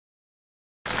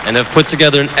and have put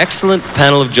together an excellent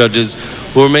panel of judges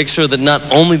who will make sure that not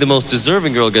only the most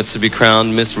deserving girl gets to be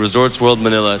crowned Miss Resorts World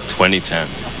Manila 2010.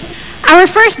 Our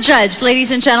first judge,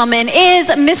 ladies and gentlemen, is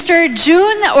Mr.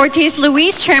 June Ortiz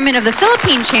Luis, Chairman of the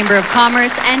Philippine Chamber of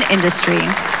Commerce and Industry.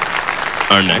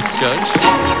 Our next judge,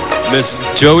 Miss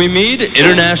Joey Mead,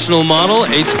 international model,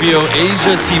 HBO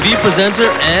Asia TV presenter,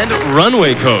 and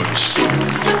runway coach.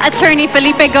 Attorney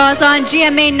Felipe Gozon,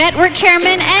 GMA Network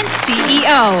Chairman and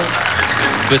CEO.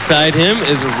 Beside him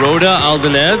is Rhoda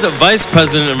Aldanez, Vice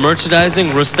President of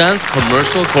Merchandising, Rustan's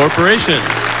Commercial Corporation.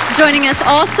 Joining us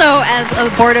also as a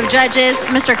board of judges,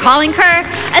 Mr. Colin Kerr,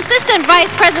 Assistant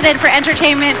Vice President for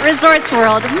Entertainment, Resorts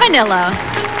World, Manila.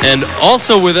 And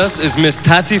also with us is Miss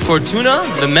Tati Fortuna,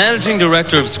 the Managing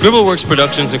Director of Scribbleworks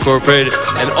Productions Incorporated,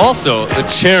 and also the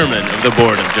Chairman of the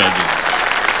Board of Judges.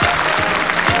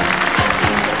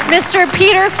 Mr.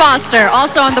 Peter Foster,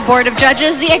 also on the Board of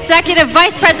Judges, the Executive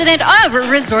Vice President of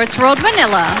Resorts World,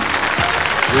 Manila.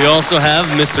 We also have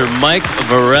Mr. Mike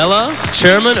Varela,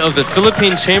 Chairman of the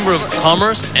Philippine Chamber of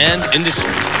Commerce and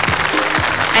Industry.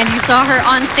 And you saw her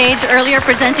on stage earlier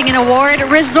presenting an award,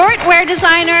 resort wear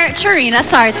designer, Charina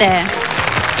Sarte.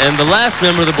 And the last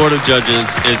member of the Board of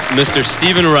Judges is Mr.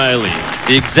 Stephen Riley,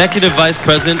 the Executive Vice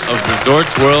President of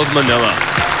Resorts World Manila.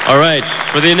 All right,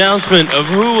 for the announcement of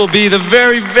who will be the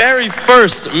very, very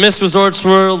first Miss Resorts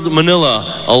World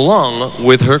Manila, along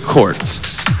with her court.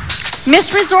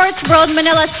 Miss Resorts World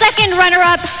Manila second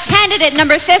runner-up, candidate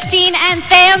number 15,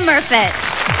 Anthea Murfitt.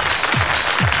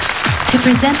 To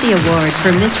present the award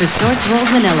for Miss Resorts World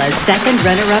Manila's second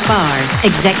runner-up are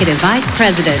Executive Vice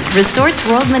President, Resorts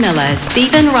World Manila,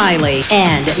 Stephen Riley,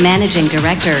 and Managing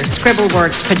Director,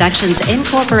 Scribbleworks Productions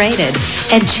Incorporated,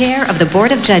 and Chair of the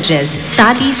Board of Judges,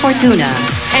 Tati Fortuna.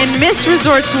 And Miss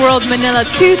Resorts World Manila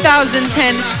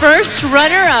 2010 first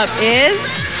runner-up is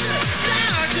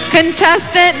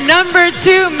contestant number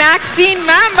 2, Maxine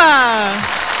Mamba.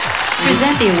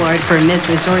 Present the award for Miss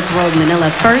Resorts World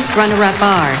Manila first runner-up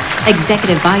are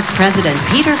Executive Vice President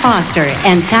Peter Foster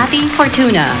and Tati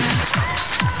Fortuna.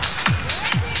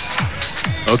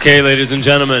 Okay, ladies and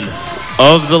gentlemen,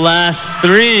 of the last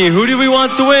 3, who do we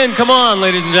want to win? Come on,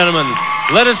 ladies and gentlemen,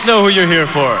 let us know who you're here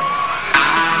for.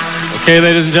 Okay,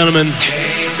 ladies and gentlemen,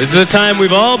 this is the time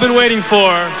we've all been waiting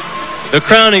for, the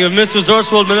crowning of Miss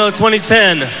Resorts World Manila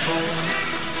 2010.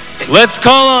 Let's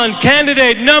call on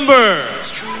candidate number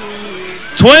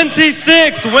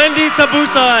 26, Wendy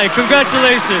Tabusay.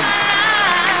 Congratulations.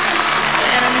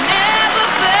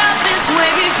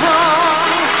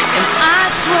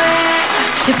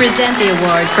 To present the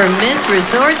award for Miss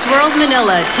Resorts World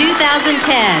Manila 2010,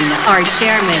 our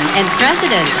Chairman and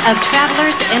President of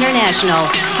Travelers International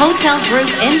Hotel Group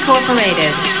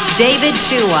Incorporated, David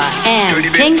Chua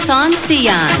and King Son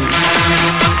Sian.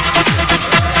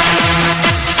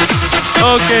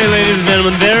 Okay, ladies and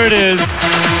gentlemen, there it is.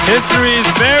 History's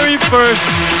very first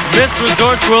Miss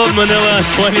Resorts World Manila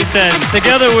 2010,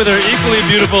 together with her equally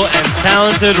beautiful and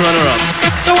talented runner-up.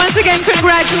 So once again,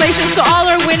 congratulations to all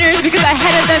our winners, because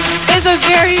ahead of them is a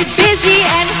very busy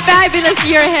and fabulous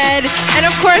year ahead. And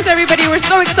of course, everybody, we're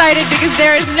so excited because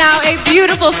there is now a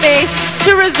beautiful face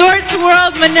to Resorts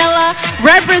World Manila,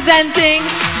 representing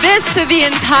this to the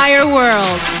entire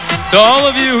world. To all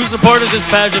of you who supported this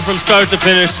pageant from start to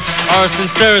finish, our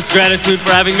sincerest gratitude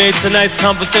for having made tonight's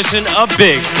competition a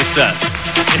big success.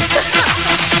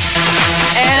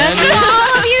 And to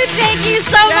all of you, thank you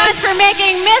so much for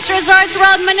making Miss Resorts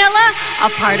World Manila a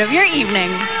part of your evening.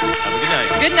 Have a good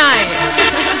night. Good night.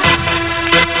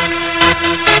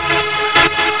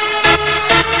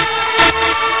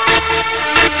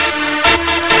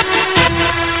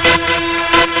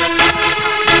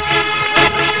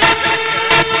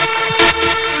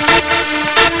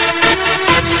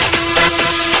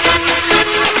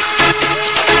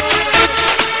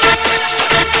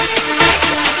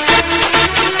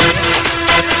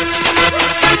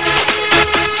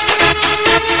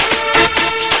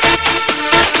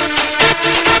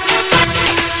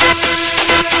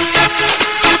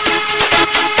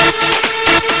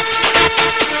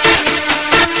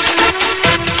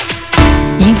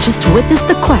 Just witness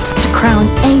the quest to crown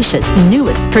Asia's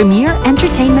newest premier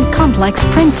entertainment complex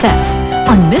princess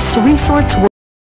on Miss Resorts World.